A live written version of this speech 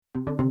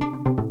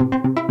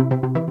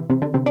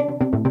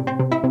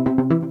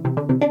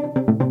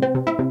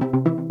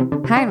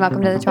Hi, and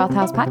welcome to the 12th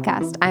House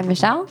Podcast. I'm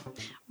Michelle.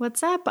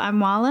 What's up? I'm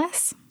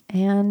Wallace.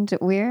 And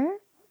we're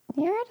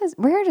here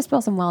to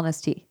spill some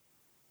wellness tea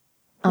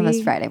on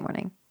this Friday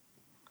morning.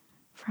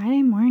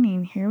 Friday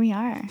morning, here we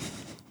are.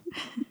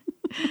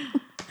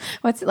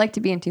 What's it like to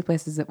be in two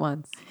places at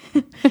once?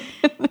 You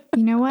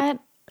know what?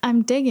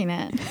 I'm digging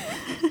it.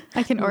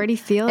 I can already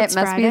feel it's It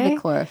must Friday. be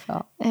the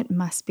chlorophyll. It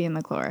must be in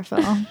the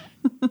chlorophyll.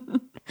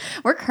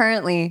 We're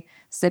currently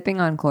sipping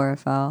on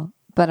chlorophyll,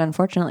 but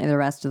unfortunately the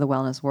rest of the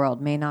wellness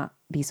world may not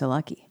be so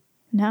lucky.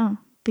 No,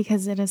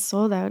 because it is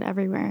sold out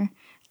everywhere.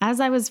 As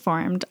I was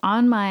informed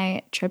on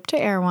my trip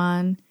to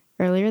Erewhon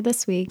earlier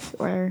this week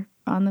or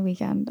on the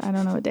weekend, I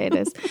don't know what day it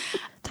is.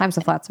 Time's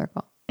a flat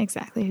circle.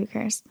 Exactly, who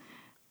cares?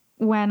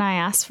 When I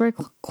asked for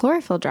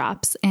chlorophyll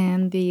drops,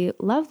 and the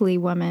lovely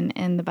woman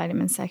in the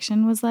vitamin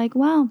section was like,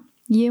 well,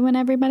 you and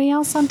everybody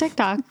else on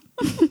TikTok.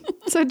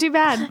 So too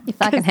bad. You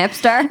fucking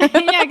hipster.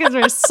 Yeah, because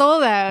we're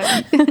sold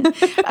out.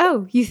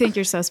 Oh, you think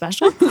you're so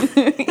special?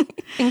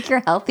 Think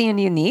you're healthy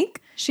and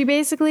unique? She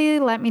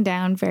basically let me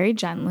down very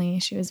gently.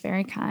 She was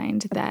very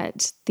kind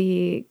that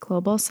the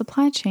global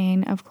supply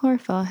chain of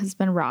chlorophyll has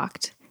been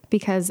rocked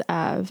because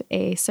of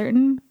a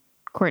certain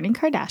Kourtney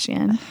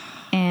Kardashian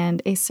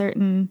and a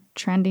certain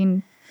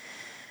trending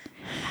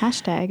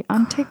hashtag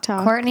on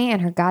TikTok. Kourtney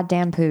and her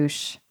goddamn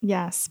poosh.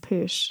 Yes,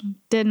 poosh.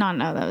 Did not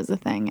know that was a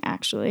thing,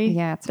 actually.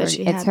 Yeah,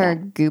 it's her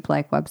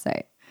Goop-like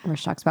website where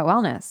she talks about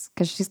wellness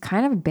because she's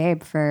kind of a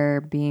babe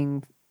for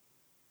being,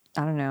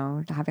 I don't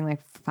know, having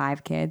like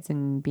 5 kids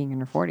and being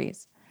in her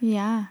 40s.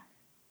 Yeah.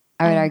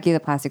 I would argue the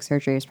plastic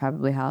surgery has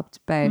probably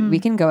helped, but we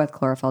can go with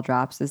chlorophyll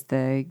drops as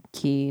the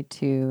key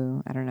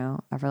to, I don't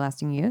know,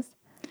 everlasting youth.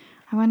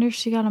 I wonder if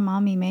she got a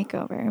mommy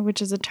makeover,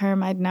 which is a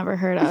term I'd never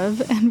heard of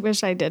and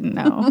wish I didn't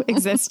know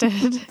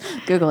existed.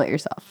 Google it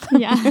yourself.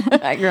 Yeah.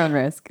 At your own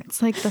risk.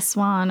 It's like The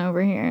Swan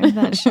over here,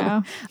 that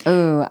show.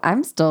 Oh,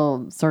 I'm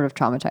still sort of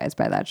traumatized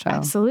by that show.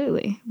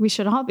 Absolutely. We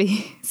should all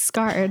be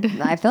scarred.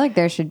 I feel like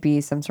there should be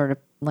some sort of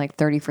like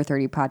 30 for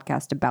 30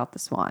 podcast about the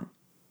Swan.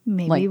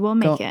 Maybe we'll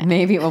make it.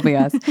 Maybe it will be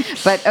us.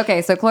 But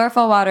okay, so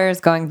chlorophyll water is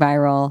going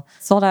viral,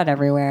 sold out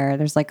everywhere.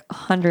 There's like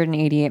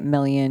 188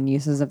 million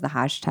uses of the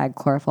hashtag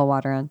chlorophyll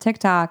water on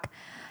TikTok.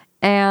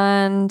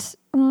 And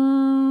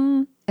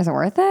is it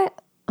worth it?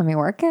 Let me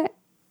work it.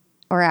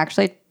 We're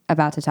actually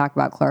about to talk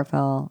about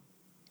chlorophyll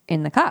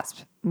in the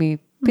cusp.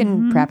 We've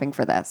been prepping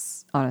for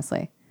this,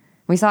 honestly.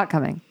 We saw it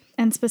coming.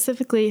 And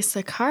specifically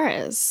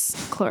Sakara's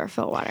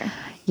chlorophyll water.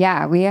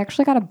 Yeah, we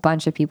actually got a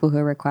bunch of people who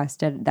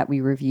requested that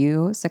we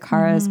review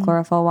Sakara's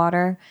chlorophyll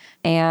water.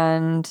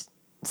 And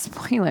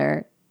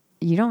spoiler,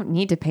 you don't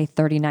need to pay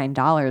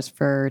 $39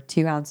 for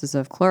 2 ounces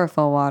of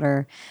chlorophyll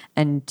water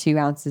and 2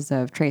 ounces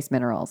of trace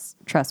minerals.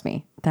 Trust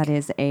me, that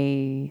is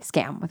a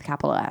scam with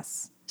capital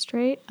S.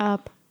 Straight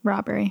up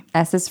robbery.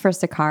 S is for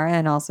Sakara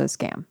and also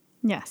scam.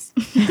 Yes.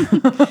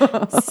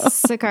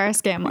 Sakara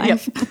scam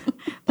life. Yep.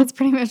 That's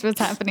pretty much what's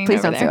happening.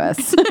 Please don't sue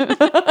us.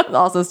 It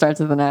also starts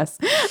with an S.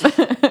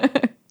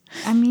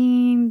 I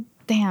mean,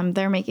 damn,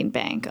 they're making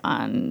bank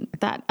on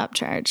that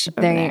upcharge.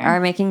 They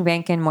are making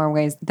bank in more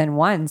ways than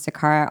one.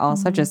 Sakara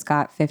also just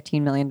got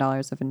 $15 million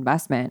of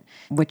investment,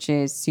 which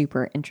is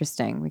super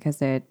interesting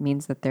because it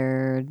means that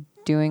they're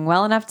doing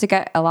well enough to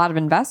get a lot of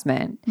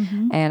investment.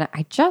 And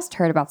I just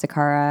heard about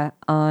Sakara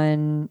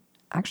on,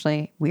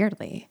 actually,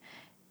 weirdly,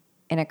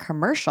 in a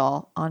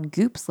commercial on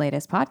Goop's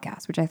latest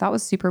podcast, which I thought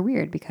was super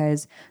weird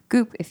because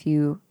Goop, if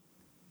you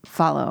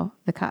follow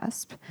the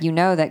cusp, you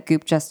know that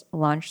Goop just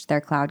launched their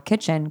cloud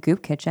kitchen,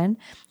 Goop Kitchen,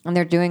 and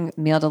they're doing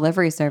meal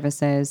delivery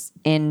services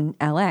in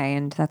LA.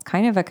 And that's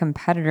kind of a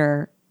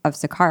competitor of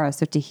Sakara.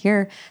 So to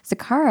hear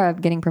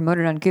Sakara getting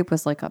promoted on Goop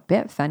was like a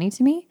bit funny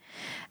to me.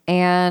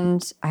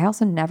 And I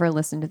also never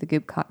listened to the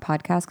Goop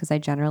podcast because I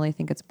generally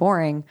think it's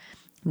boring.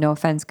 No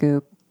offense,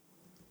 Goop.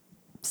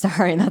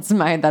 Sorry, that's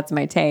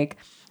my take.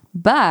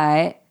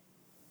 But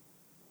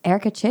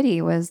Erica Chitty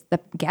was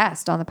the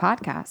guest on the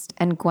podcast,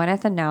 and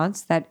Gwyneth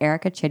announced that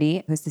Erica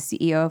Chitty, who's the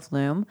CEO of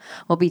Loom,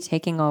 will be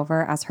taking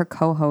over as her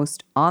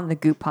co-host on the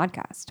Goop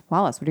podcast.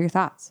 Wallace, what are your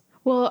thoughts?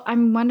 Well,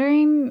 I'm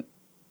wondering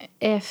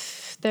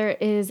if there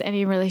is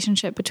any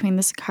relationship between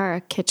the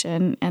Sakara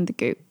kitchen and the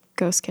Goop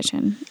Ghost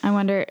Kitchen. I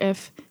wonder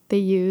if they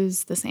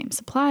use the same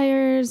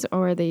suppliers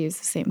or they use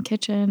the same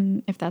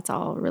kitchen, if that's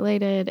all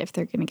related, if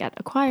they're going to get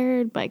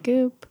acquired by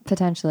Goop.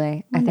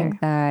 Potentially. I think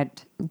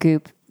that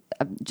Goop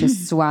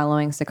just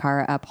swallowing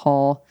Sakara up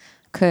whole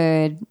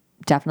could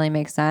definitely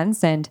make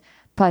sense. And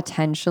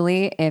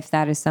potentially, if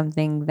that is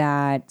something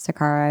that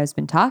Sakara has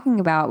been talking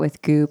about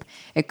with Goop,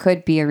 it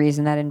could be a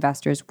reason that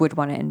investors would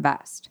want to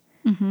invest.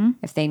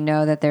 If they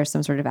know that there's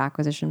some sort of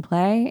acquisition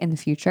play in the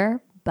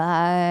future.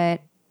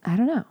 But I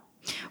don't know.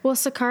 Well,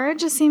 Sakara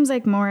just seems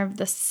like more of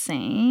the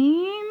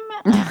same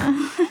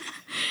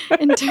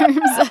in terms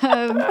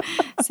of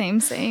same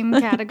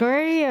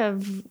category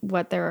of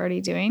what they're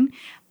already doing.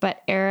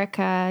 But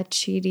Erica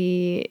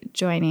Chitty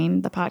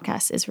joining the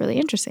podcast is really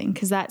interesting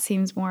because that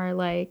seems more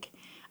like,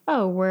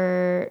 oh,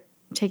 we're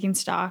taking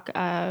stock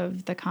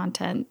of the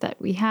content that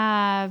we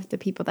have, the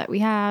people that we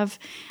have,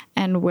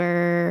 and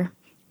we're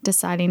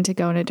deciding to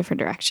go in a different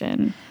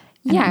direction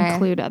and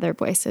include other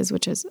voices,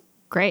 which is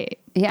great.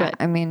 Yeah. But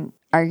I mean,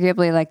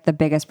 arguably like the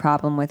biggest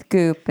problem with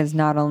Goop is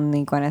not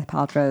only Gwyneth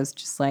Paltrow's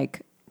just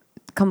like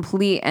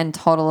complete and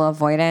total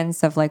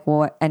avoidance of like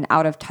what an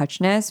out of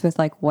touchness with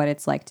like what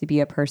it's like to be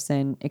a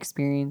person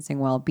experiencing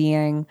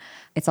well-being.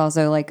 It's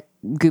also like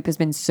Goop has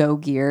been so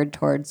geared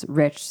towards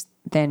rich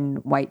than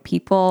white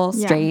people,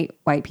 straight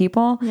white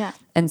people. Yeah.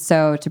 And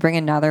so to bring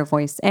another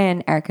voice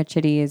in, Erica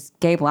Chitty's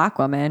gay black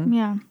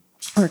woman,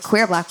 or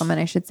queer black woman,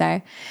 I should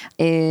say,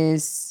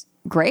 is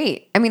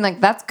great. I mean,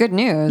 like that's good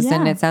news.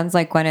 And it sounds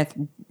like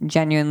Gwyneth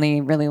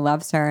genuinely really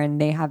loves her and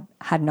they have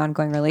had an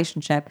ongoing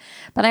relationship.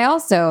 But I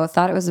also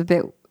thought it was a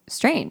bit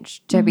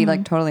strange, to be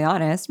like totally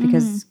honest,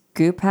 because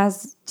Goop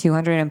has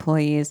 200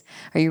 employees.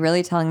 Are you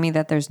really telling me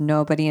that there's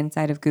nobody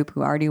inside of Goop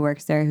who already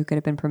works there who could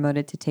have been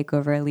promoted to take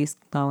over Elise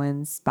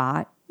Lowen's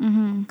spot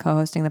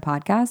co-hosting the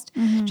podcast?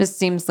 Just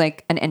seems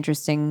like an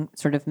interesting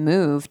sort of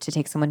move to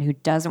take someone who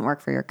doesn't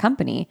work for your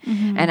company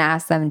and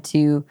ask them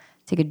to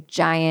take a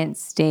giant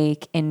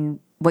stake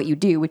in what you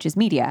do, which is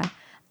media,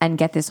 and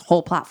get this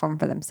whole platform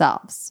for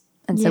themselves.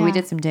 And so we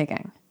did some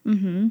digging.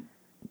 Do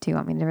you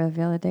want me to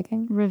reveal the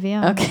digging?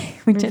 Reveal. Okay,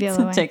 we did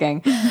some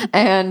digging.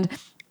 And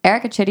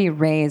Erica Chitty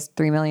raised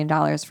 $3 million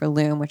for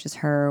Loom, which is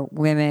her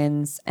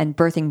women's and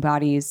birthing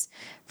bodies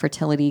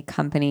fertility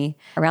company,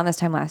 around this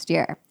time last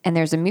year. And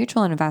there's a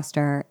mutual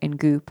investor in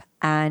Goop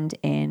and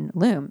in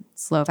Loom,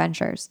 Slow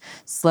Ventures.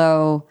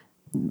 Slow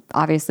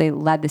obviously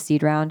led the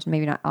seed round,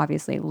 maybe not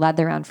obviously, led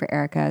the round for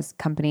Erica's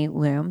company,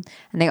 Loom.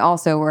 And they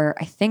also were,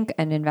 I think,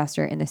 an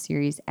investor in the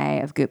Series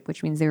A of Goop,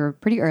 which means they were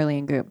pretty early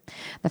in Goop.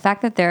 The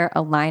fact that they're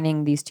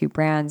aligning these two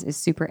brands is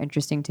super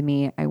interesting to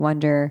me. I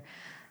wonder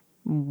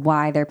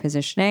why they're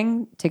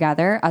positioning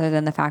together, other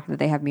than the fact that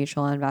they have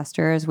mutual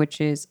investors, which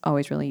is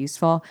always really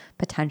useful.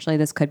 Potentially,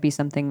 this could be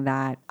something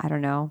that, I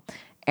don't know,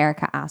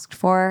 Erica asked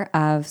for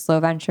of Slow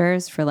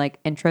Ventures for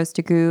like intros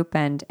to Goop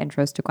and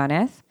intros to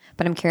Gwyneth.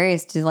 But I'm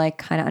curious to like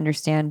kind of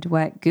understand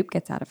what Goop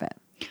gets out of it.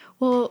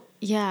 Well,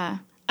 yeah.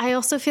 I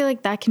also feel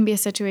like that can be a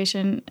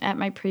situation at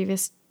my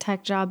previous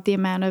tech job, the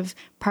amount of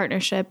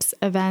partnerships,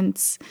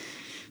 events,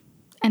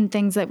 and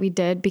things that we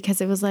did, because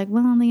it was like,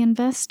 well, the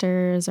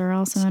investors are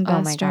also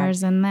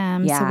investors in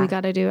them. Yeah. So we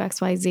got to do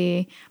X, Y,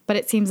 Z. But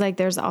it seems like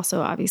there's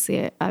also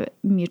obviously a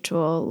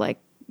mutual like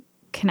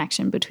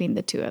connection between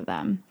the two of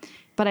them.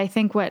 But I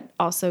think what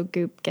also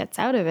Goop gets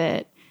out of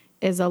it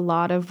is a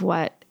lot of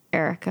what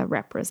Erica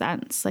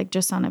represents, like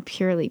just on a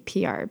purely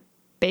PR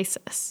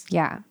basis.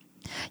 Yeah.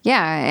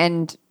 Yeah.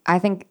 And I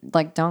think,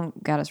 like,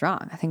 don't get us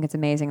wrong. I think it's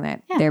amazing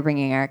that they're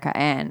bringing Erica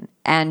in.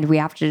 And we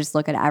have to just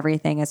look at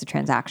everything as a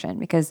transaction,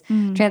 because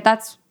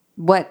that's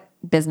what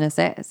business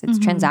is. It's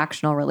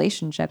transactional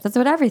relationships. That's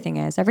what everything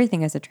is.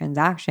 Everything is a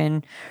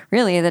transaction.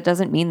 Really, that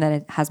doesn't mean that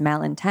it has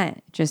malintent.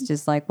 It just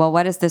is like, well,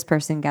 what does this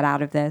person get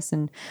out of this?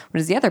 And what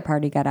does the other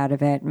party get out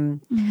of it?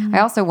 And I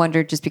also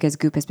wonder, just because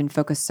Goop has been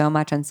focused so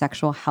much on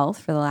sexual health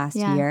for the last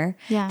year,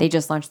 they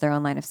just launched their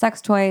own line of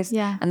sex toys.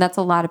 And that's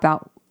a lot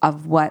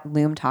of what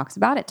Loom talks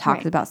about. It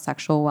talks about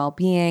sexual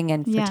well-being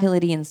and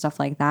fertility and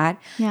stuff like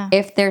that.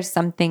 If there's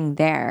something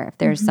there, if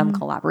there's some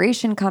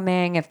collaboration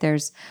coming, if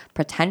there's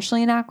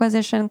potentially an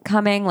acquisition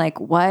coming, like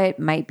what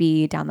might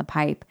be down the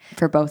pipe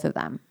for both of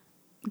them?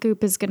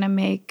 Goop is going to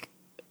make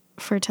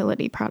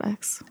fertility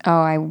products. Oh,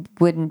 I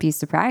wouldn't be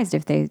surprised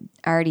if they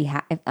already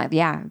have,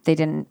 if they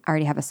didn't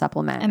already have a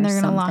supplement. And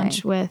they're going to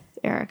launch with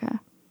Erica.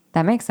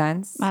 That makes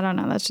sense. I don't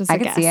know. That's just I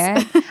could see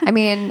it. I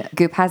mean,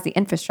 Goop has the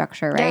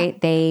infrastructure, right?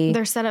 Yeah.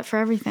 They're set up for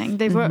everything.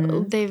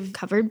 They've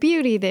covered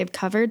beauty. They've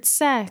covered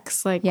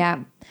sex. Like,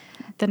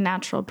 the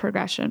natural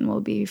progression will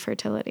be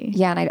fertility.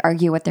 Yeah, and I'd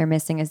argue what they're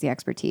missing is the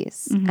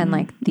expertise and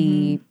like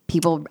the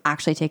people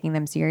actually taking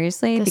them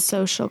seriously. The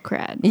social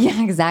cred.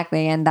 Yeah,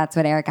 exactly. And that's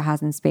what Erica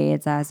has in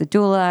spades as a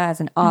doula, as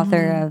an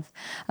author of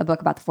a book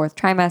about the fourth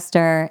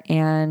trimester,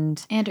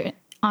 and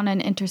on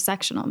an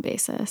intersectional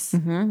basis.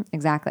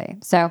 Exactly.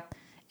 So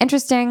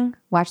interesting.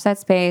 Watch that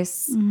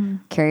space.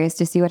 Curious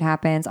to see what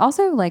happens.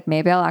 Also, like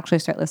maybe I'll actually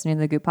start listening to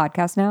the Goop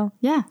podcast now.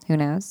 Yeah. Who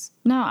knows?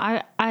 No,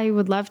 I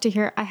would love to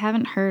hear. I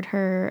haven't heard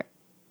her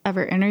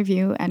ever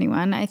interview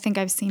anyone. I think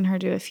I've seen her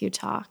do a few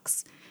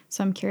talks.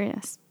 So I'm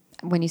curious.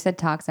 When you said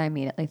talks, I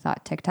immediately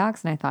thought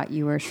TikToks, and I thought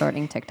you were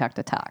shorting TikTok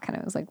to talk. And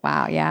I was like,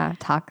 wow, yeah,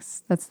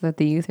 talks. That's what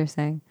the youth are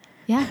saying.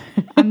 Yeah.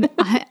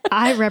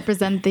 I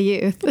represent the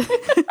youth.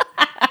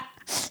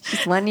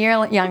 Just 1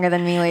 year younger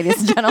than me, ladies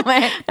and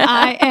gentlemen.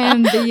 I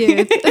am the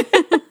youth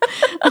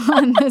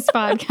on this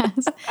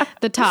podcast.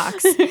 The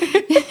talks.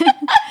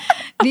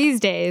 These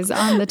days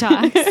on the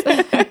talks.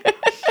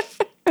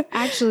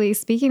 Actually,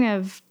 speaking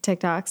of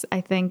TikToks,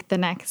 I think the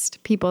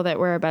next people that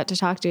we're about to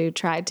talk to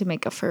tried to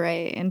make a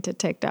foray into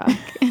TikTok,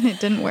 and it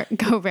didn't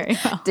go very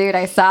well. Dude,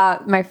 I saw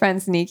my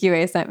friend Sneaky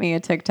Way sent me a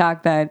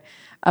TikTok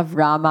of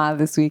Rama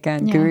this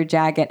weekend. Yeah. Guru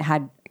Jagat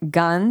had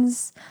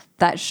guns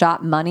that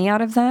shot money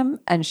out of them,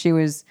 and she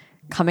was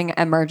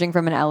emerging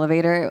from an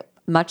elevator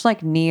much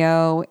like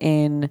Neo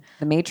in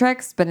The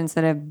Matrix, but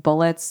instead of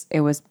bullets,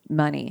 it was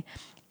money.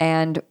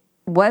 And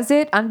was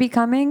it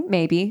unbecoming?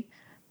 Maybe.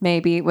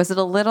 Was it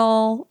a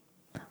little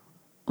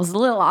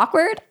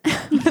awkward?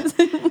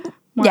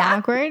 More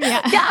awkward?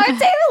 Yeah. Yeah, I would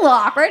say a little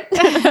awkward.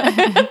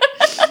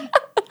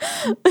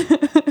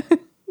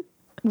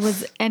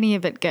 Was any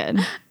of it good?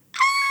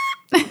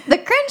 The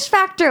cringe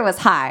factor was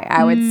high,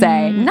 I would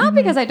say. Not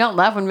because I don't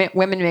love when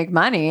women make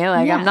money.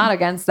 Like, I'm not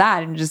against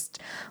that. And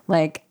just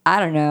like, I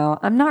don't know.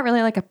 I'm not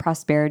really like a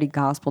prosperity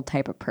gospel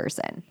type of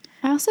person.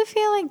 I also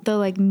feel like the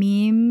like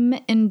meme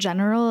in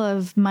general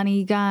of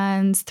money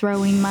guns,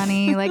 throwing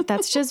money, like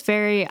that's just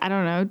very, I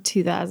don't know,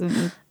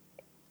 2000.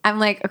 I'm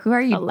like, who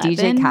are you,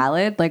 DJ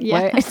Khaled? Like,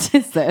 what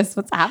is this?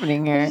 What's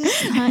happening here?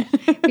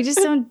 We just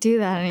don't do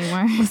that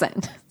anymore.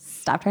 Listen,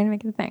 stop trying to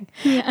make it a thing.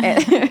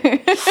 Yeah.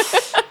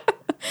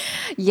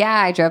 Yeah,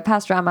 I drove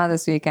past Rama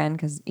this weekend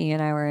because E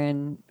and I were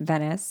in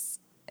Venice.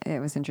 It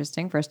was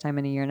interesting. First time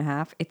in a year and a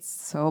half. It's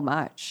so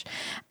much.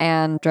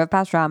 And drove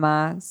past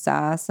Rama,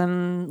 saw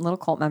some little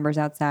cult members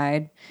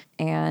outside,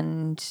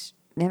 and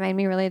it made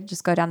me really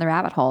just go down the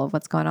rabbit hole of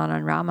what's going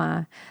on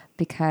Rama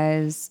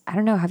because, I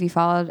don't know, have you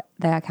followed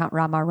the account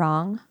Rama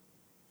Wrong?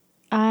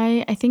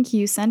 I think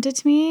you sent it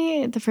to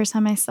me the first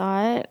time I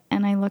saw it,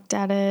 and I looked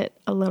at it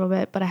a little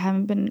bit, but I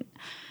haven't been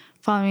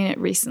following it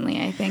recently.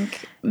 I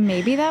think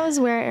maybe that was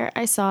where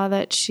I saw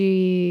that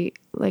she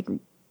like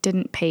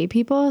didn't pay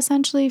people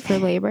essentially for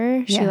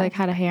labor. She like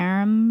had a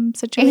harem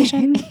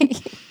situation.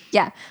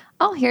 Yeah,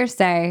 all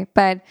hearsay,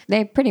 but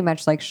they pretty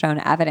much like shown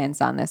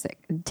evidence on this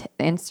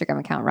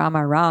Instagram account,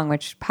 Rama Wrong,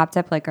 which popped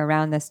up like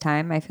around this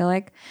time, I feel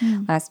like,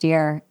 last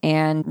year.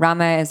 And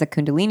Rama is a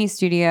Kundalini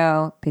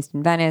studio based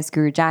in Venice.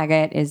 Guru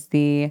Jagat is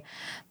the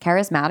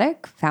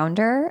charismatic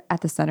founder at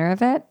the center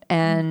of it.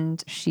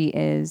 And she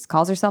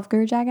calls herself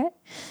Guru Jagat.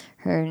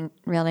 Her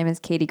real name is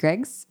Katie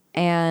Griggs.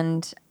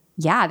 And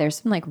yeah,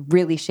 there's some like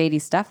really shady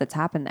stuff that's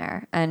happened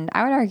there. And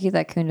I would argue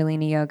that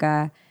Kundalini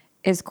yoga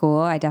is cool.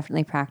 I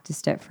definitely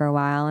practiced it for a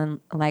while and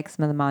like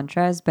some of the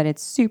mantras, but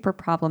it's super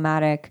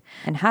problematic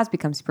and has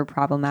become super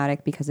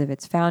problematic because of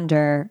its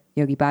founder,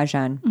 Yogi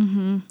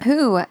Bhajan,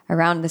 who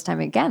around this time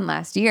again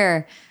last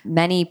year,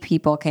 many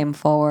people came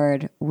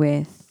forward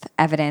with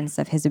evidence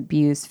of his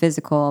abuse,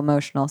 physical,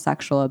 emotional,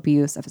 sexual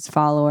abuse of his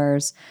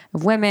followers,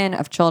 of women,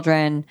 of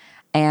children.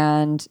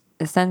 And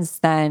since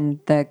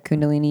then, the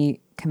Kundalini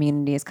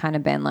community has kind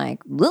of been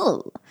like,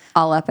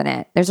 all up in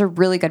it. There's a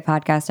really good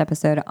podcast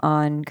episode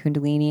on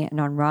Kundalini and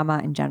on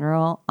Rama in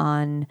general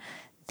on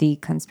the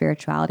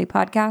Conspirituality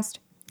podcast.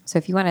 So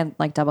if you want to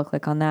like double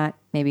click on that,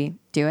 maybe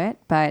do it.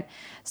 But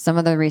some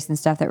of the recent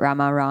stuff that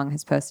Rama Wrong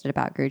has posted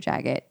about Guru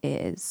Jagat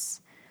is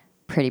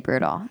pretty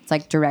brutal. It's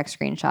like direct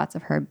screenshots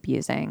of her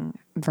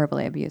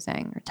verbally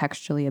abusing or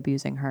textually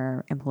abusing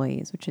her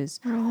employees, which is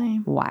really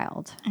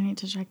wild. I need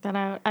to check that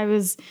out. I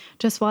was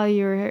just while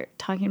you were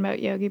talking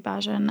about Yogi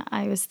Bhajan,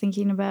 I was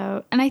thinking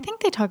about, and I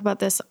think they talk about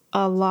this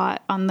a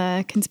lot on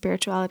the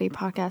Conspirituality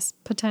podcast,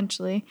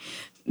 potentially,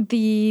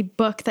 the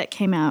book that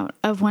came out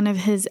of one of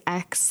his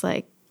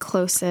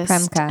closest.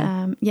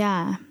 Premka.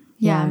 Yeah.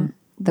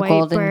 The White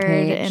Golden Bird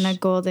Cage. in a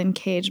Golden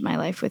Cage, My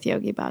Life with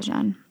Yogi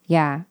Bhajan.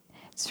 Yeah.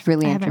 It's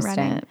really interesting.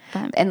 I haven't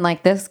read it, and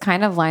like this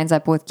kind of lines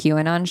up with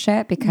QAnon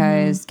shit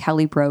because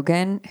Kelly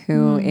Brogan,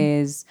 who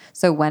is,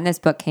 so when this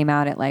book came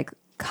out, it like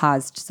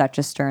caused such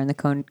a stir in the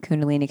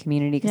Kundalini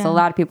community because a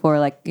lot of people were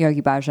like,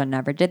 Yogi Bhajan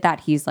never did that.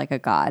 He's like a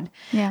god.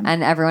 Yeah.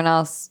 And everyone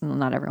else, well,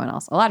 not everyone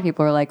else, a lot of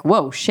people were like,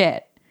 whoa,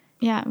 shit.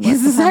 Yeah.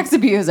 He's a sex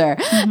abuser.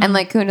 And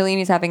like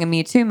Kundalini's having a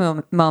Me Too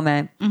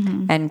moment.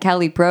 And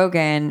Kelly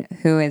Brogan,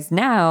 who is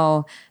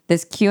now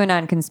this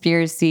QAnon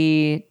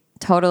conspiracy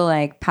total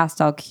like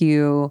pastel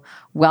Q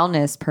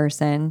wellness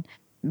person,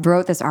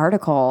 wrote this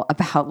article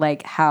about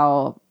like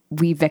how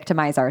we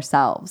victimize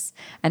ourselves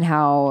and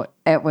how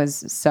it was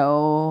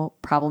so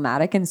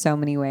problematic in so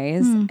many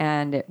ways.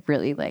 And it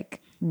really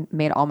like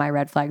made all my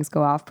red flags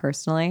go off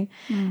personally.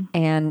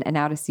 And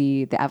now to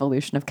see the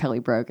evolution of Kelly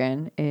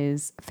Brogan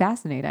is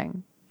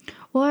fascinating.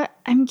 Well,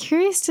 I'm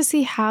curious to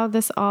see how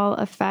this all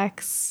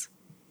affects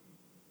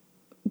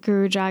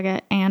Guru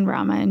Jagat and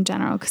Rama in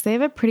general, because they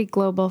have a pretty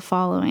global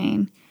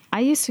following. I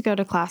used to go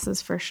to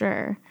classes for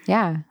sure.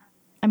 Yeah.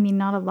 I mean,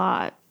 not a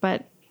lot,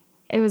 but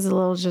it was a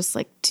little just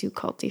like too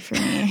culty for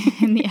me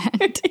in the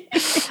end.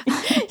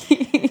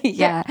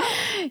 Yeah.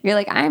 You're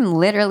like, I'm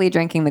literally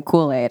drinking the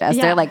Kool-Aid as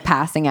they're like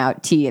passing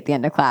out tea at the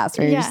end of class.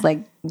 Where you're just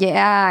like,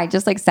 I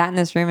just like sat in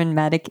this room and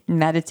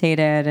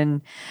meditated.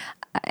 And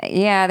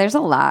there's a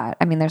lot.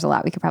 I mean, there's a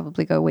lot. We could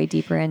probably go way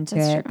deeper into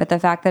it. True. But the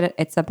fact that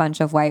it's a bunch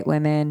of white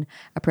women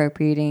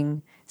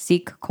appropriating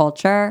Sikh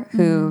culture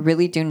who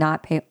really do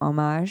not pay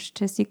homage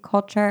to Sikh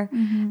culture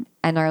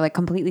and are like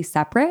completely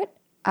separate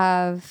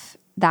of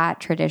that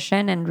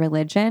tradition and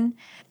religion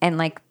and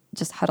like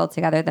just huddled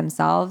together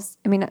themselves.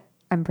 I mean,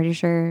 I'm pretty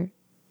sure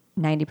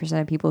 90%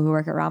 of people who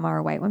work at Rama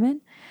are white women.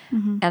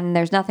 And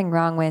there's nothing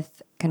wrong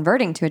with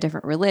converting to a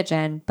different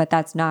religion, but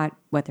that's not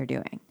what they're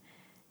doing.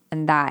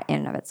 And that in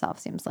and of itself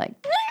seems like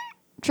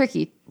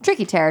tricky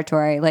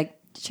territory. Like,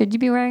 should you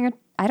be wearing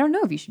I don't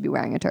know if you should be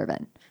wearing a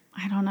turban.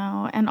 I don't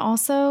know. And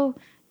also,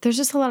 there's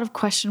just a lot of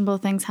questionable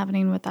things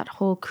happening with that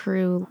whole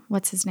crew.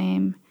 What's his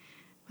name?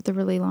 With the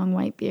really long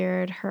white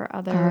beard. Her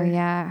other. Oh,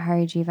 yeah.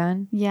 Hari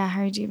Jivan. Yeah,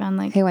 Hari Jivan.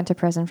 Like, Who went to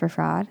prison for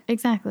fraud.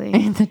 exactly.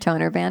 The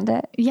toner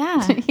bandit.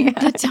 Yeah,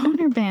 the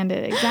toner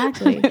bandit.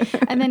 Exactly.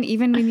 And then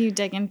even when you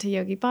dig into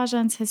Yogi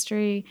Bhajan's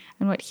history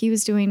and what he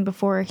was doing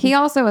before. He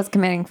also was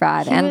committing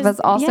fraud and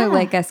was also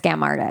like a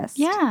scam artist.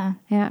 Yeah.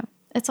 Yeah.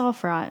 It's all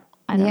fraught.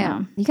 I don't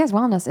know. You guys,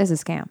 wellness is a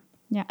scam.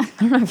 Yeah. I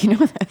don't know if you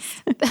know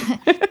this.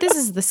 This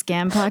is the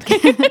Scam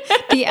Podcast,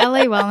 the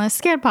LA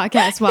Wellness Scam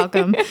Podcast.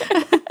 Welcome.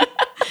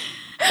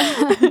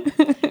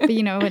 But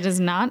you know what is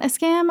not a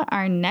scam?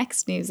 Our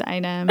next news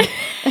item.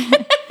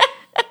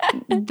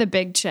 The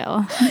Big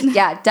Chill.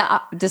 Yeah,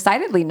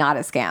 decidedly not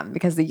a scam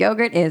because the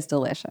yogurt is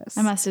delicious.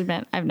 I must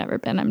admit, I've never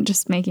been. I'm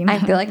just making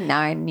that I feel like now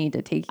I need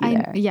to take you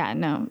there. Yeah,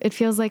 no. It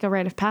feels like a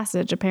rite of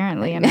passage,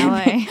 apparently, in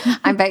LA.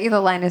 I bet you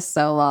the line is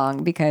so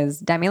long because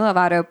Demi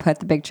Lovato put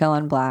the Big Chill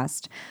on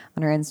blast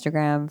on her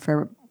Instagram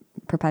for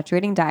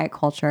perpetuating diet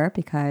culture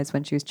because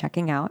when she was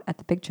checking out at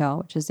the Big Chill,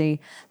 which is a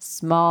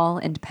small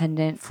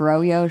independent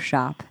froyo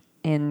shop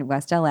in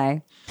West LA,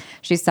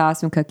 she saw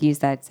some cookies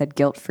that said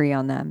guilt-free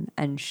on them,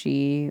 and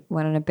she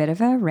went on a bit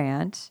of a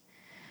rant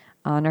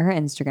on her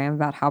Instagram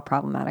about how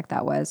problematic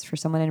that was for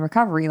someone in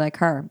recovery like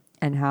her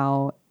and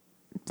how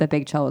the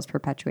Big Chill was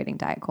perpetuating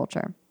diet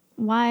culture.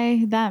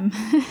 Why them?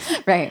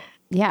 Right.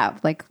 Yeah.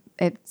 Like,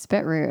 it's a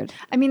bit rude.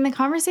 I mean, the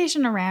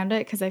conversation around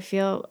it, because I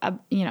feel,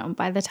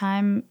 by the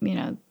time,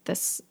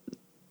 this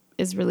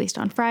is released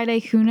on Friday,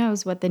 who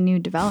knows what the new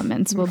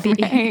developments will be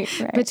right.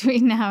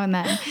 between now and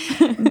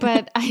then.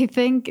 But I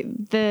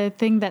think the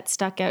thing that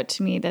stuck out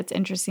to me that's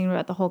interesting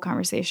about the whole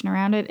conversation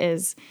around it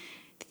is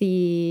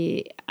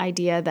the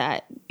idea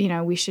that,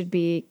 we should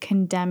be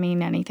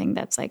condemning anything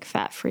that's like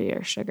fat-free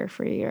or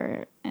sugar-free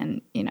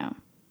and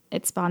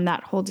it spawned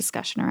that whole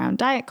discussion around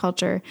diet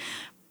culture.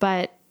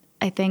 But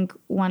I think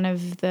one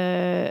of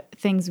the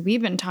things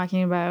we've been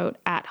talking about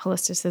at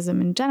Holisticism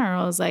in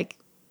general is like,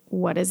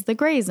 what is the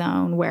gray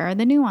zone? Where are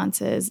the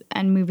nuances?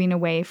 And moving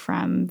away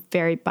from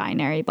very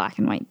binary black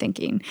and white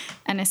thinking.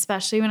 And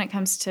especially when it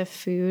comes to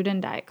food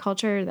and diet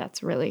culture,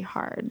 that's really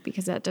hard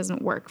because that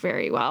doesn't work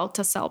very well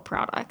to sell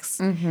products.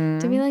 Mm-hmm.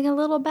 To be like a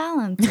little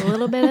balance, a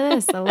little bit of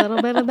this, a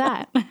little bit of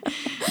that.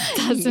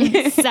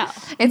 Doesn't sell.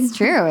 It's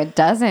true. It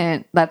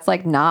doesn't. That's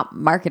like not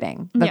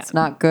marketing. That's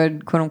not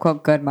good, quote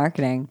unquote, good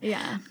marketing.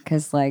 Yeah.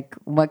 Because like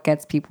what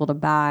gets people to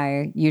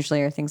buy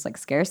usually are things like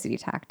scarcity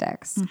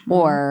tactics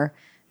or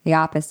the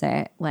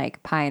opposite,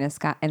 like pie in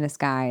the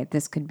sky,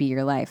 this could be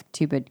your life.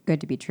 Too good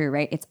to be true,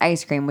 right? It's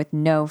ice cream with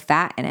no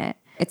fat in it.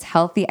 It's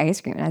healthy ice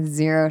cream. It has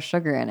 0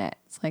 sugar in it.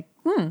 It's like,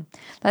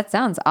 that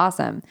sounds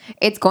awesome.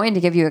 It's going to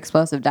give you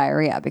explosive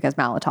diarrhea because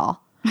maltol.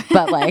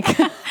 But like...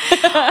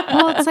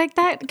 Well, it's like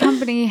that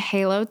company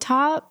Halo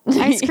Top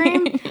ice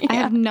cream. Yeah. I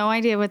have no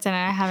idea what's in it.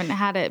 I haven't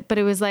had it. But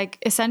it was like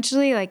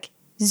essentially like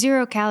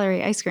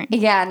 0-calorie ice cream.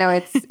 Yeah, no,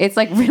 it's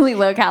like really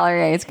low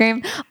calorie ice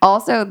cream.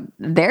 Also,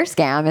 their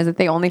scam is that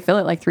they only fill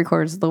it like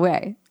 3/4 of the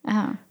way.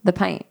 Oh. The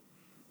pint.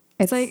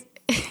 It's like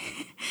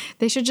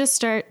they should just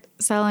start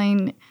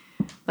selling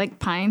like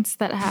pints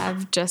that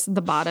have just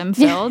the bottom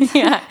filled.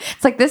 Yeah.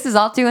 It's like, this is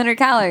all 200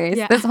 calories.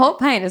 Yeah. This whole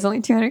pint is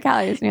only 200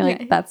 calories. And you're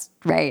like, that's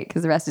right,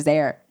 because the rest is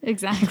air.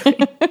 Exactly.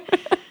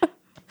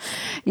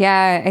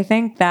 Yeah, I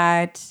think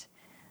that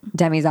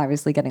Demi's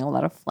obviously getting a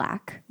lot of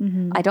flack.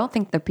 Mm-hmm. I don't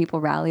think the people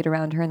rallied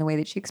around her in the way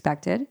that she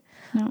expected.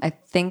 No. I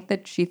think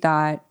that she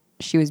thought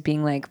she was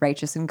being like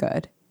righteous and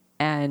good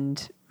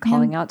and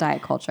calling out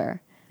diet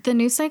culture. The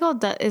news cycle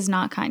is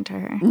not kind to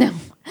her.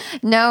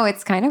 No,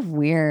 it's kind of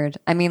weird.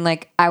 I mean,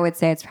 like, I would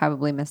say it's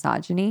probably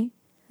misogyny.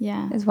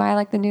 Yeah. Is why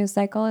like the news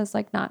cycle is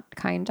like not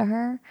kind to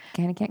her.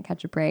 Kind of can't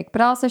catch a break.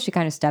 But also she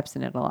kind of steps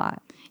in it a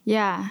lot.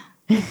 Yeah.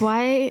 Like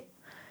why...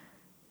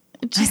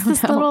 Just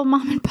this little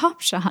mom and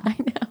pop shop. I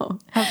know.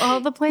 Of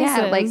all the places.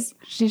 Yeah, like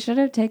she should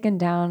have taken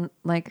down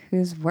like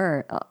whose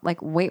were like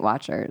Weight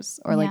Watchers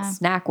or like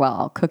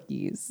Snackwell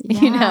cookies,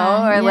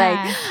 or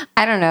like,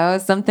 I don't know,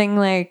 something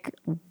like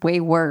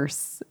way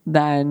worse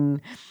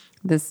than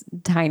this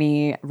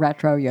tiny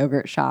retro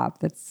yogurt shop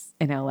that's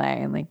in LA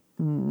and like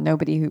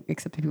nobody who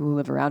except the people who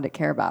live around it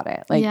care about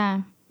it.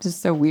 Like,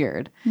 just so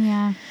weird.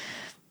 Yeah.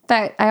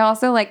 But I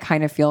also like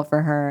kind of feel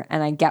for her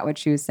and I get what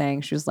she was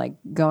saying. She was like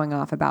going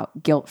off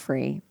about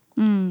guilt-free.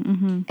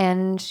 Mm-hmm.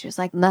 And she was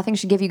like, nothing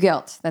should give you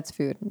guilt. That's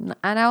food. And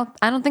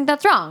I don't think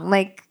that's wrong.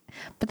 Like,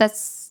 but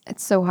it's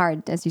so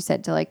hard, as you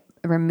said, to like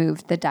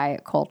remove the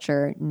diet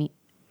culture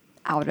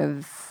out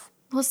of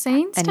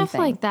saying anything. Stuff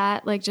like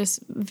that, like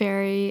just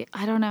very,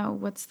 I don't know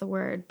what's the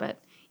word,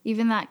 but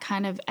even that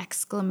kind of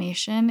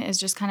exclamation is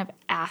just kind of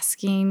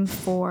asking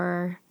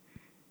for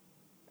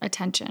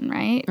attention,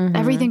 right? Mm-hmm.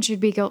 Everything should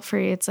be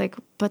guilt-free. It's like,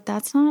 but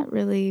that's not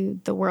really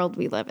the world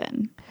we live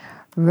in.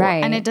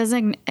 Right. And it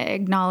doesn't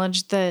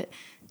acknowledge the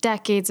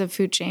decades of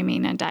food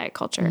shaming and diet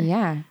culture.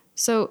 Yeah.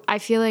 So I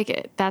feel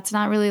like that's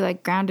not really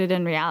like grounded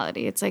in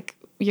reality. It's like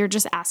you're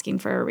just asking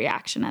for a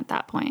reaction at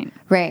that point.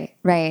 Right.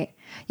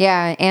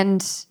 Yeah.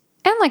 And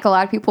And like a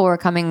lot of people were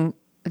coming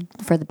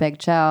for the big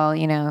chill,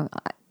 you know,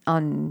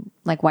 on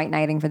like white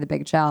knighting for the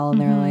big chill.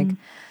 And they're like,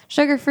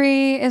 sugar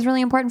free is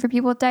really important for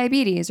people with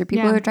diabetes or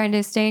people who are trying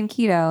to stay in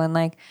keto. And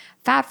like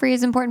fat free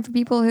is important for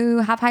people who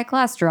have high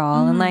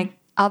cholesterol and like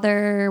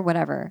other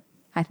whatever.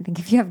 I think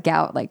if you have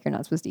gout, like you're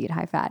not supposed to eat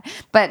high fat.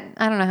 But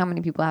I don't know how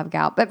many people have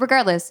gout. But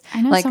regardless.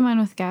 I know like, someone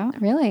with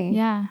gout. Really?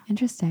 Yeah.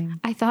 Interesting.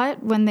 I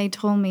thought when they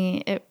told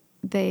me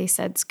they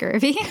said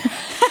scurvy.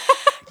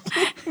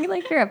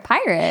 You're a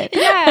pirate.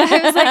 Yeah.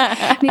 I was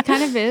like, he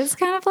kind of is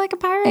kind of like a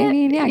pirate. I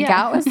mean, yeah.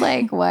 Gout was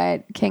like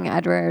what King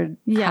Edward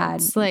had.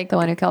 It's like the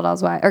one who killed all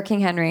his wives. Or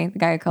King Henry, the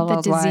guy who killed all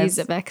his wives. The disease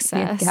of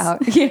excess.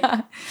 Gout.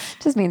 Yeah.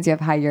 Just means you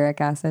have high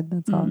uric acid.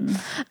 That's all.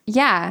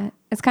 Yeah.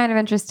 It's kind of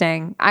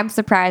interesting. I'm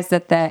surprised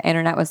that the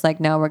internet was like,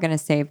 no, we're going to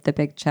save the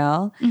big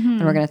chill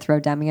and we're going to throw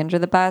Demi under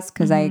the bus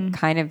because I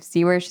kind of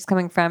see where she's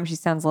coming from. She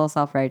sounds a little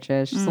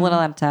self-righteous. She's a little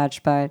out of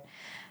touch, but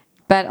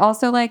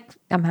also like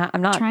I'm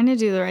not trying to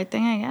do the right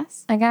thing, I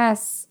guess. I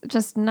guess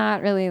just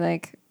not really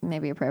like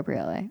maybe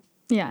appropriately.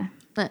 Yeah.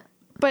 But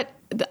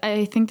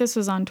I think this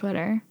was on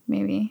Twitter,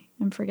 maybe.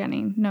 I'm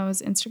forgetting. No, it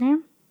was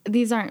Instagram.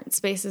 These aren't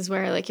spaces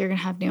where like you're going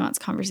to have nuanced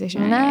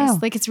conversation. No.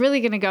 Like it's really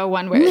going to go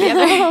one way or the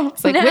other.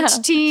 It's like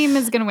which team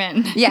is going to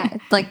win? Yeah.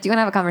 Like, do you want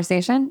to have a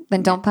conversation?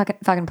 Then don't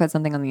fucking put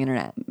something on the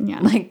internet. Yeah.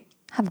 Like,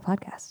 have a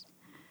podcast.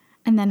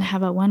 And then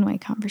have a one-way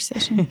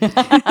conversation.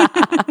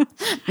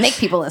 Make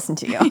people listen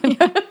to you.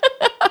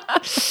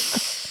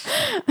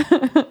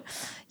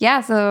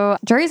 Yeah, so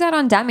jury's out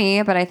on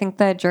Demi, but I think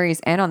the jury's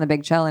in on the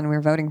big chill and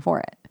we're voting for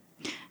it.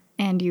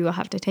 And you will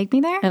have to take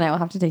me there? And I will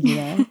have to take you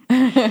there.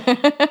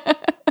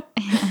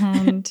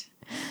 And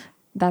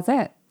that's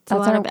it. It's a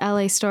lot of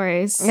LA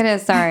stories. It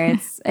is. Sorry.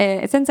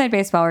 It's Inside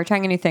Baseball. We're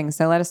trying a new thing.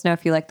 So let us know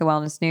if you like the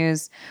wellness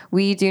news.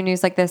 We do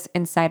news like this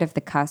inside of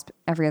the cusp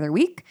every other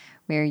week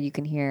where you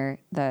can hear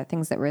the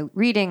things that we're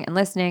reading and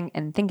listening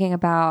and thinking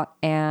about.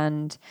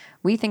 And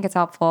we think it's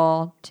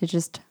helpful to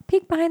just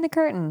peek behind the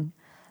curtain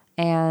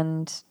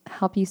and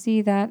help you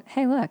see that,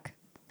 hey, look,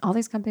 all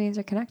these companies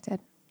are connected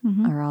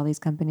or all these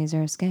companies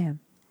are a scam.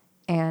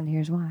 And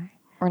here's why.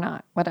 Or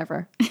not,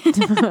 whatever.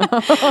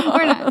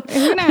 Or not.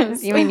 Who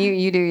knows? You mean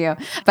you do you.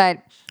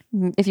 But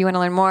if you want to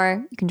learn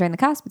more, you can join the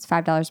cusp. It's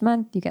 $5 a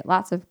month. You get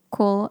lots of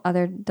cool,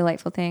 other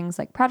delightful things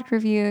like product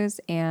reviews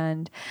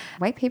and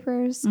white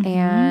papers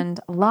and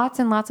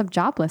lots of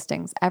job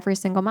listings every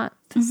single month.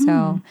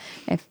 So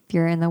if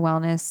you're in the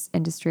wellness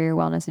industry or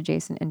wellness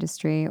adjacent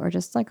industry or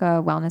just like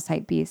a wellness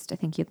hype beast, I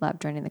think you'd love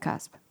joining the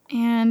cusp.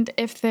 And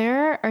if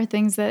there are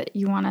things that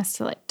you want us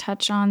to like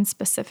touch on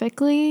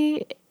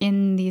specifically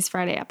in these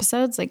Friday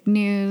episodes, like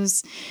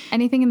news,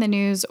 anything in the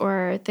news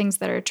or things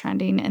that are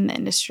trending in the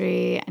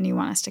industry and you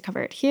want us to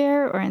cover it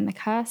here or in the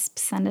cusp,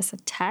 send us a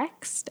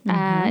text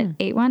at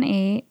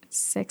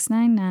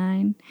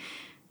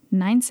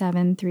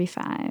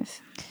 818-699-9735.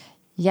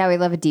 Yeah, we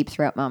love a deep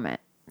throat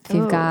moment. If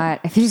you've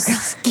got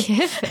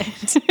skip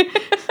it.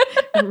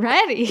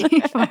 Ready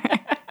for it.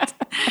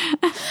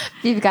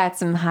 You've got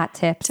some hot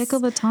tips. Tickle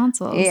the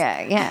tonsils.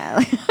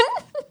 Yeah.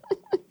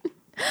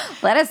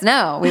 Let us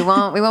know. We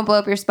won't blow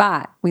up your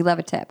spot. We love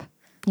a tip,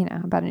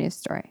 about a news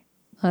story.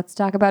 Let's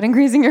talk about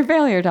increasing your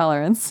failure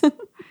tolerance.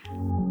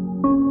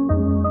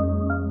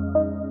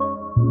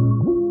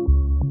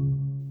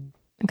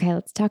 Okay,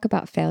 let's talk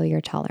about failure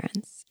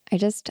tolerance. I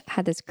just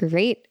had this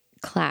great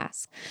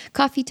class,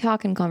 coffee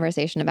talk and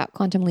conversation about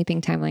quantum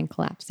leaping, timeline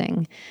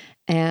collapsing,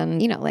 and,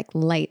 like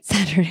light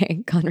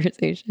Saturday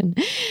conversation.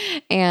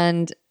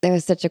 And there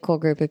was such a cool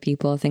group of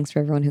people. Thanks for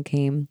everyone who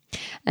came.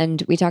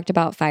 And we talked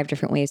about 5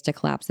 different ways to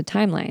collapse a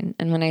timeline.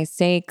 And when I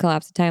say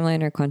collapse a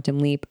timeline or quantum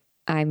leap,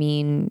 I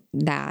mean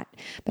that,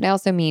 but I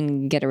also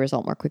mean get a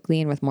result more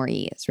quickly and with more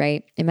ease,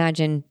 right?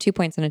 Imagine 2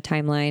 points on a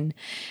timeline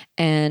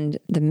and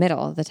the middle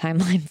of the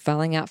timeline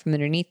falling out from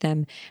underneath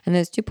them, and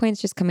those 2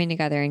 points just coming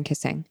together and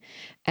kissing,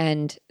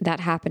 and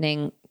that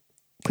happening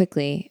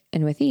quickly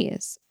and with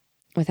ease,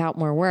 without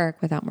more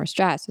work, without more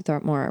stress,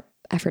 without more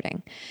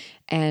efforting.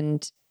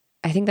 And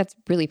I think that's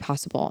really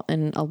possible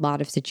in a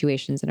lot of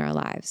situations in our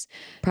lives,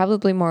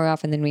 probably more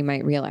often than we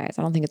might realize.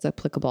 I don't think it's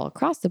applicable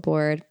across the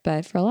board,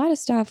 but for a lot of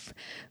stuff,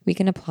 we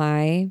can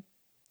apply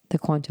the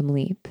quantum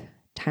leap,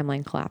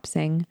 timeline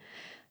collapsing,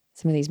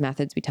 some of these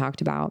methods we talked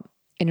about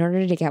in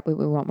order to get what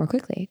we want more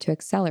quickly, to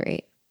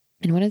accelerate.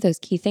 And one of those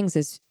key things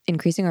is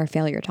increasing our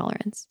failure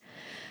tolerance.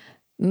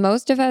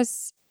 Most of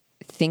us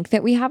think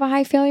that we have a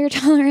high failure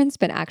tolerance,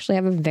 but actually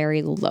have a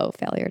very low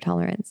failure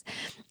tolerance.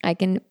 I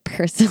can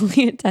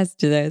personally attest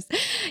to this.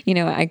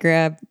 I grew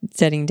up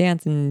studying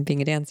dance and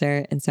being a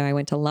dancer. And so I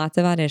went to lots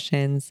of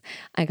auditions.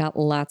 I got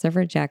lots of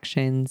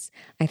rejections.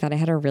 I thought I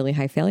had a really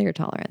high failure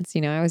tolerance.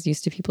 I was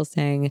used to people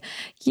saying,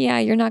 yeah,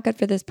 you're not good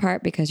for this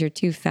part because you're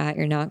too fat.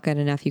 You're not good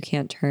enough. You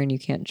can't turn, you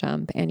can't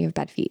jump, and you have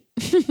bad feet.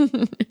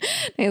 I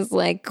was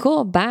like,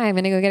 cool, bye. I'm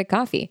going to go get a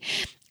coffee.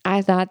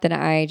 I thought that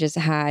I just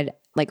had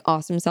like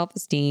awesome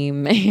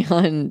self-esteem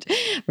and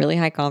really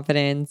high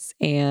confidence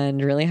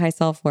and really high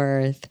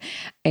self-worth.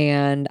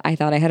 And I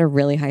thought I had a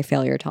really high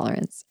failure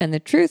tolerance. And the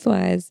truth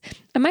was,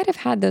 I might have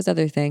had those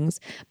other things,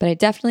 but I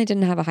definitely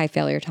didn't have a high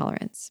failure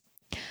tolerance.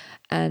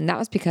 And that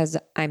was because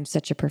I'm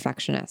such a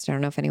perfectionist. I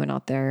don't know if anyone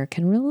out there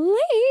can relate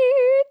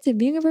to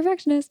being a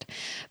perfectionist,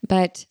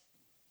 but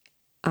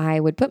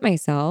I would put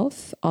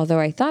myself, although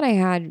I thought I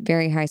had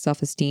very high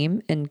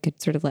self-esteem and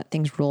could sort of let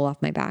things roll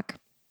off my back,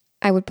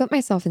 I would put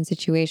myself in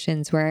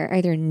situations where I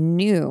either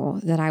knew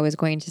that I was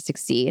going to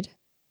succeed,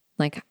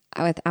 like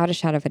without a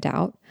shadow of a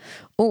doubt,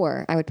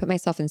 or I would put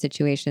myself in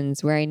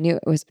situations where I knew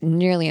it was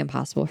nearly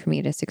impossible for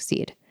me to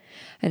succeed.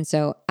 And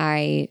so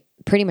I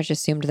pretty much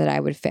assumed that I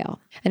would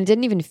fail. And it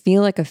didn't even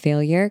feel like a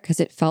failure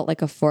because it felt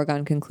like a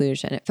foregone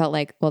conclusion. It felt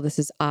like, well, this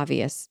is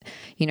obvious.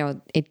 You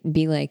know, it'd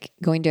be like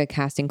going to a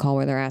casting call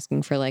where they're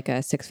asking for like a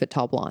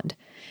 6-foot-tall blonde.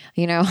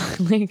 You know,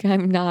 like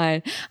I'm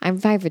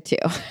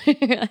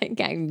 5'2".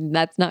 Like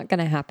that's not going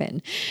to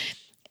happen.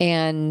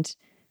 And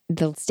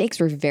the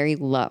stakes were very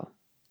low.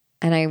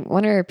 And I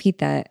want to repeat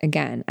that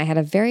again. I had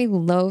a very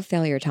low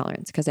failure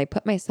tolerance because I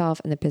put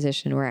myself in the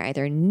position where I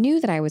either knew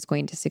that I was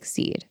going to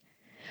succeed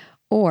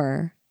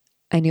or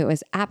I knew it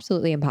was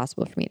absolutely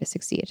impossible for me to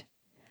succeed.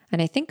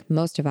 And I think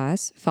most of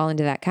us fall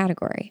into that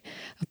category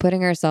of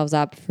putting ourselves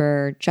up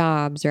for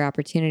jobs or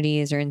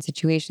opportunities or in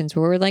situations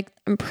where we're like,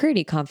 I'm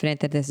pretty confident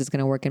that this is going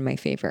to work in my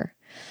favor.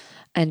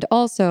 And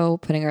also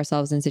putting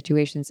ourselves in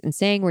situations and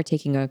saying we're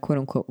taking a quote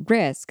unquote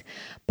risk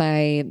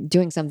by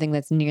doing something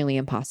that's nearly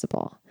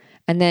impossible.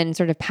 And then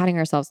sort of patting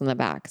ourselves on the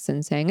backs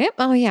and saying, yep,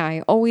 oh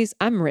yeah,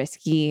 I'm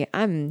risky.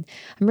 I'm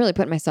really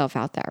putting myself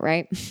out there,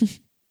 right?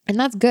 And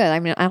that's good. I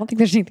mean, I don't think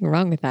there's anything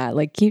wrong with that.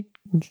 Like keep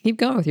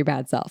going with your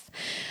bad self.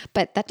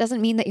 But that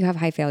doesn't mean that you have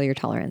high failure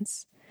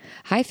tolerance.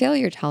 High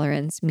failure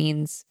tolerance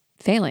means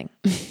failing,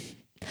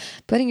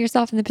 putting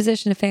yourself in the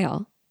position to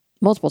fail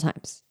multiple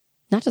times,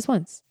 not just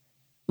once,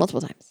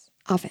 multiple times,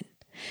 often.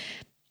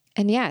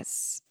 And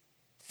yes,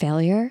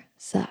 failure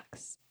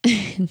sucks.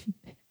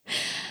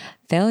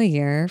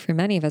 Failure for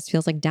many of us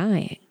feels like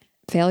dying.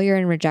 Failure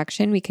and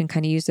rejection, we can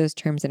kind of use those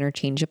terms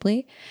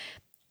interchangeably.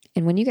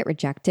 And when you get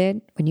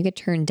rejected, when you get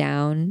turned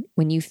down,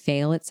 when you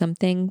fail at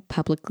something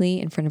publicly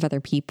in front of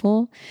other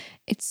people,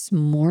 it's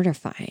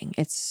mortifying.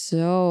 It's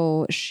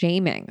so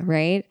shaming,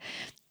 right?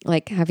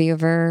 Like, have you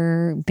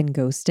ever been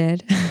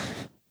ghosted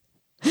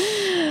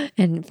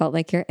and felt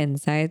like your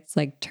insides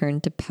like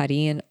turned to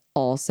putty and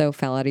also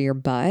fell out of your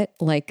butt?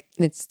 Like,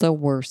 it's the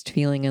worst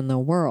feeling in the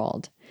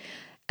world.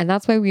 And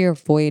that's why we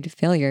avoid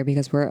failure,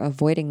 because we're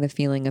avoiding the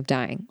feeling of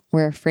dying.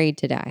 We're afraid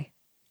to die.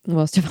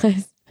 Most of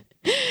us.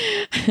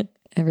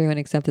 Everyone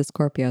except the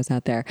Scorpios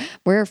out there.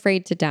 We're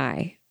afraid to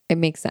die. It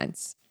makes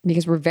sense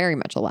because we're very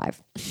much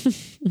alive.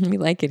 We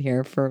like it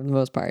here for the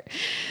most part.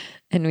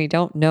 And we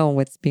don't know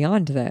what's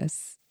beyond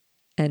this.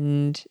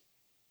 And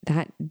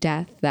that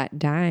death, that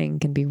dying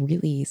can be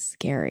really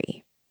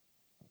scary.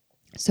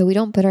 So we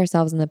don't put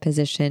ourselves in the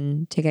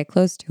position to get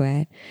close to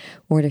it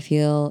or to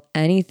feel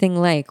anything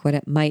like what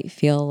it might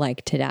feel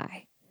like to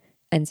die.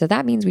 And so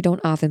that means we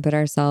don't often put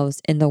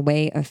ourselves in the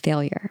way of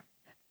failure.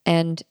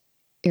 And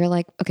you're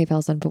like, okay,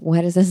 Palestine, but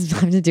what does this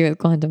have to do with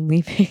quantum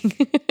leaping?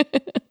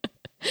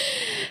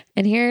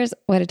 And here's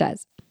what it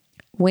does.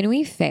 When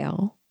we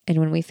fail, and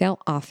when we fail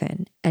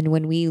often, and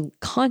when we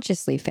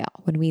consciously fail,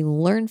 when we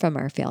learn from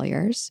our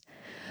failures,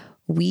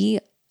 we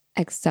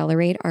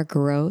accelerate our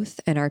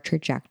growth and our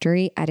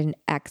trajectory at an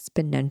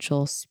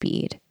exponential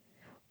speed.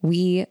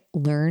 We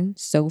learn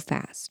so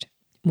fast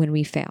when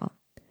we fail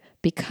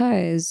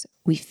because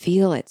we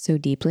feel it so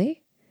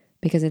deeply,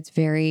 because it's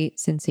very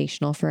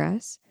sensational for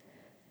us,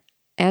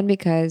 and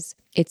because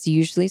it's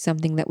usually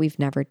something that we've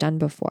never done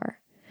before.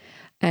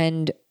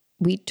 And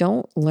we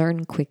don't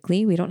learn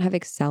quickly. We don't have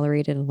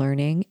accelerated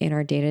learning in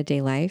our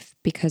day-to-day life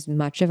because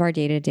much of our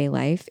day-to-day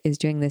life is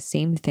doing the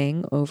same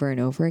thing over and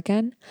over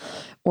again,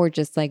 or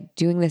just like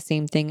doing the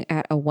same thing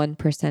at a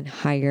 1%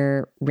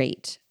 higher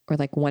rate or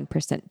like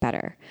 1%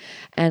 better.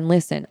 And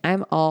listen,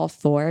 I'm all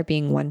for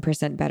being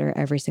 1% better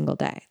every single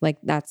day. Like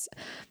that's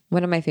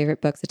one of my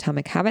favorite books,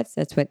 Atomic Habits.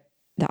 That's what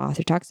the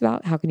author talks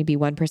about. How can you be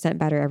 1%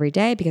 better every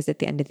day? Because at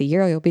the end of the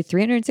year, you'll be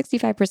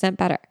 365%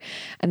 better.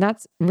 And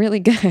that's really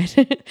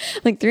good.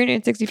 Like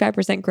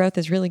 365% growth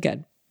is really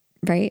good,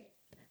 right?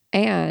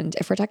 And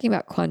if we're talking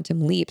about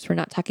quantum leaps, we're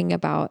not talking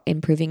about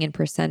improving in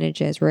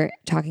percentages. We're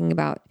talking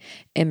about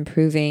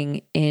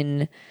improving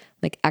in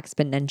like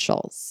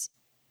exponentials,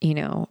 you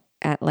know,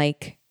 at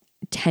like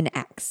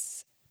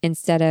 10x.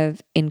 Instead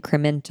of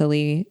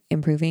incrementally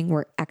improving,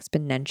 we're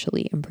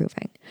exponentially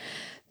improving.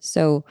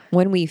 So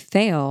when we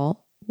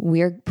fail,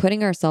 we're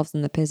putting ourselves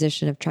in the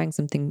position of trying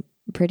something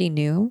pretty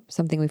new,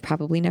 something we've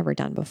probably never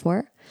done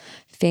before,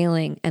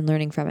 failing and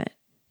learning from it,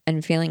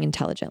 and failing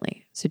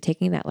intelligently. So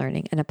taking that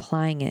learning and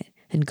applying it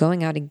and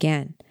going out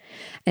again.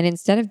 And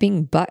instead of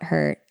being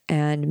butthurt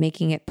and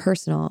making it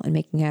personal and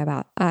making it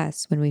about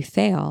us when we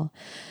fail,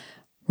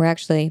 we're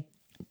actually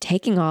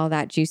taking all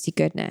that juicy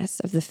goodness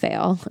of the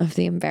fail, of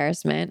the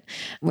embarrassment,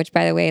 which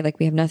by the way, like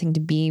we have nothing to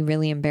be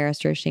really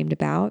embarrassed or ashamed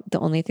about. The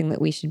only thing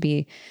that we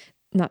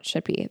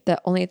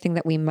the only thing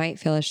that we might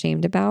feel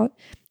ashamed about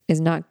is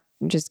not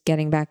just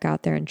getting back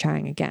out there and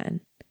trying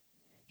again.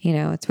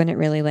 It's when it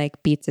really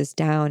like beats us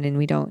down and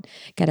we don't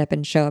get up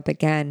and show up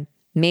again.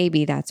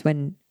 Maybe that's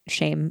when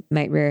shame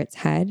might rear its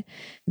head,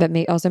 but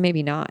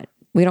maybe not.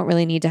 We don't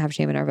really need to have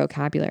shame in our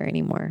vocabulary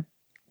anymore.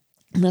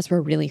 Unless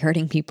we're really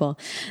hurting people,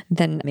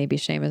 then maybe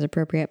shame is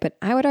appropriate. But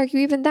I would argue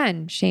even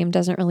then, shame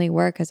doesn't really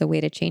work as a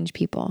way to change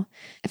people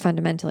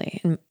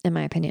fundamentally, in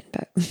my opinion,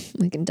 but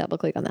we can double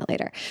click on that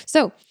later.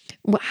 So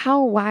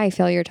why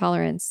failure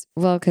tolerance?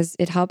 Well, because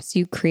it helps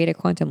you create a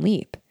quantum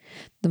leap.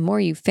 The more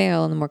you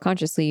fail and the more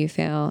consciously you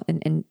fail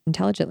and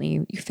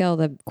intelligently you fail,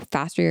 the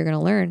faster you're going to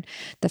learn,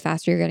 the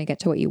faster you're going to get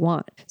to what you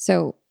want.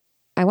 So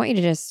I want you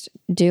to just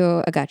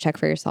do a gut check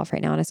for yourself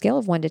right now on a scale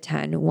of 1 to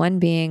 10, 1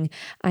 being,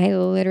 I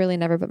literally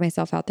never put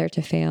myself out there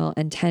to fail,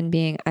 and 10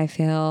 being, I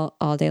fail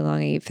all day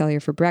long. I eat failure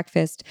for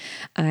breakfast.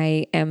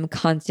 I am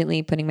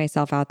constantly putting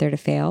myself out there to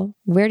fail.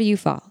 Where do you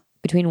fall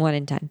between 1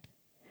 and 10?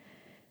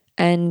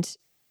 And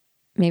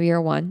maybe you're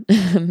a 1.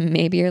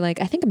 Maybe you're like,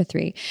 I think I'm a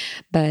 3.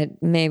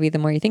 But maybe the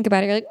more you think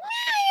about it, you're like,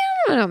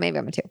 I don't know, maybe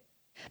I'm a 2.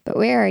 But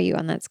where are you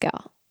on that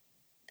scale?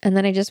 And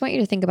then I just want you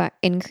to think about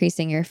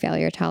increasing your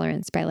failure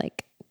tolerance by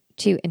like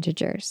 2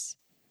 integers.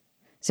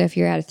 So if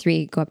you're at a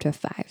 3, go up to a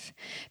 5.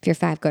 If you're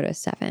 5, go to a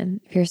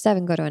 7. If you're a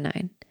 7, go to a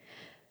 9.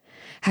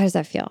 How does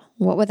that feel?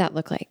 What would that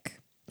look like?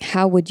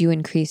 How would you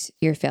increase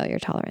your failure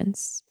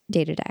tolerance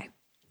day to day?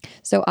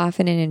 So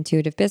often in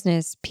intuitive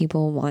business,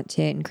 people want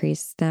to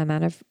increase the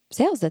amount of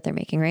sales that they're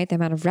making, right? The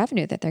amount of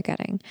revenue that they're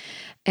getting.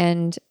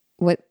 And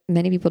what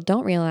many people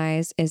don't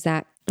realize is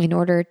that in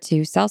order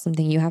to sell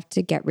something, you have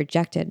to get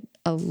rejected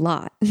a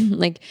lot.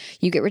 Like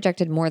you get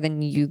rejected more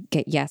than you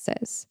get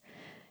yeses.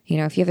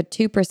 If you have a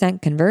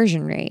 2%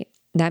 conversion rate,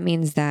 that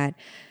means that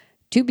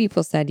 2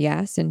 people said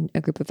yes in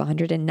a group of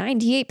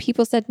 198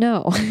 people said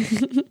no.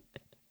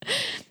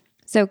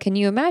 So can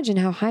you imagine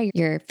how high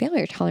your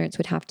failure tolerance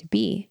would have to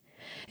be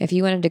if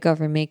you wanted to go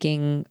from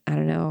making, I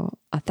don't know,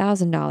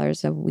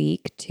 $1,000 a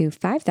week to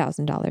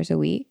 $5,000 a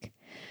week?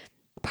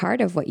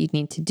 Part of what you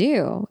need to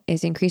do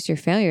is increase your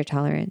failure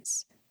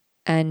tolerance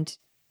and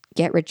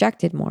get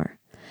rejected more,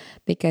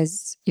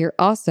 because you're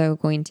also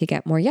going to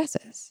get more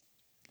yeses.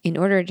 In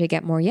order to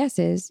get more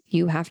yeses,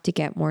 you have to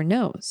get more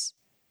no's,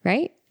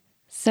 right?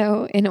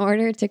 So in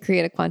order to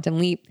create a quantum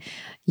leap,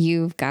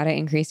 you've got to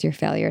increase your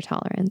failure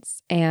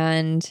tolerance.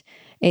 And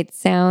it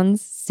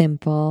sounds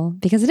simple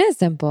because it is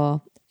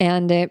simple.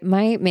 And it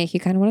might make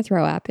you kind of want to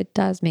throw up. It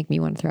does make me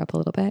want to throw up a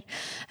little bit.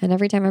 And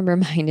every time I'm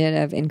reminded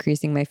of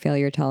increasing my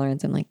failure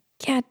tolerance, I'm like,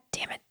 yeah,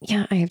 damn it.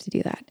 Yeah, I have to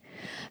do that.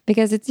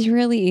 Because it's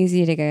really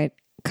easy to get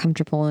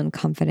comfortable and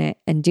confident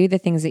and do the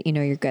things that you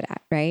know you're good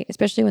at, right?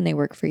 Especially when they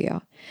work for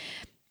you.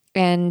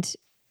 And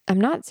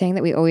I'm not saying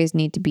that we always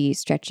need to be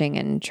stretching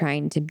and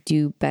trying to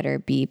do better,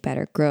 be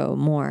better, grow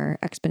more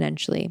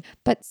exponentially.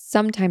 But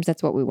sometimes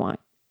that's what we want.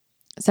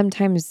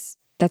 Sometimes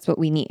that's what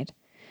we need.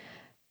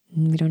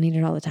 We don't need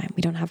it all the time.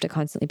 We don't have to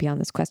constantly be on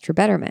this quest for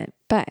betterment.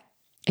 But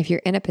if you're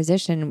in a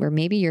position where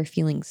maybe you're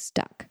feeling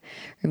stuck,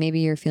 or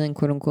maybe you're feeling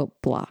quote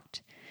unquote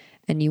blocked,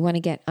 and you want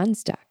to get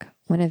unstuck,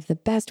 one of the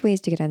best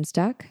ways to get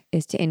unstuck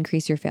is to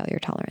increase your failure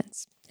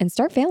tolerance and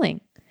start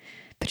failing.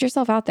 Put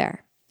yourself out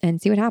there and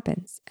see what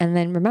happens. And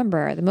then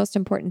remember, the most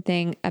important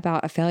thing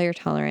about a failure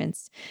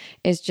tolerance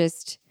is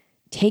just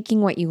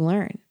taking what you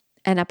learn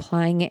and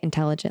applying it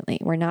intelligently.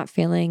 We're not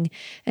failing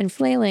and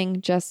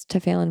flailing just to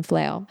fail and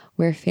flail.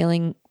 We're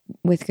failing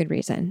with good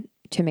reason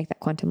to make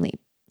that quantum leap.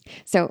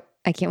 So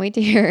I can't wait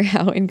to hear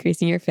how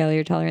increasing your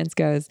failure tolerance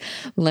goes.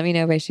 Let me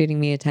know by shooting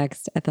me a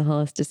text at the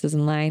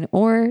Holisticism line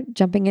or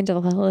jumping into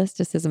the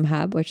Holisticism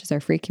Hub, which is our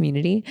free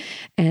community,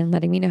 and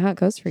letting me know how it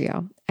goes for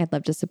you. I'd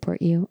love to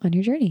support you on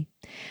your journey.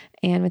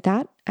 And with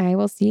that, I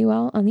will see you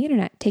all on the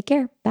internet. Take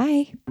care.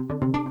 Bye.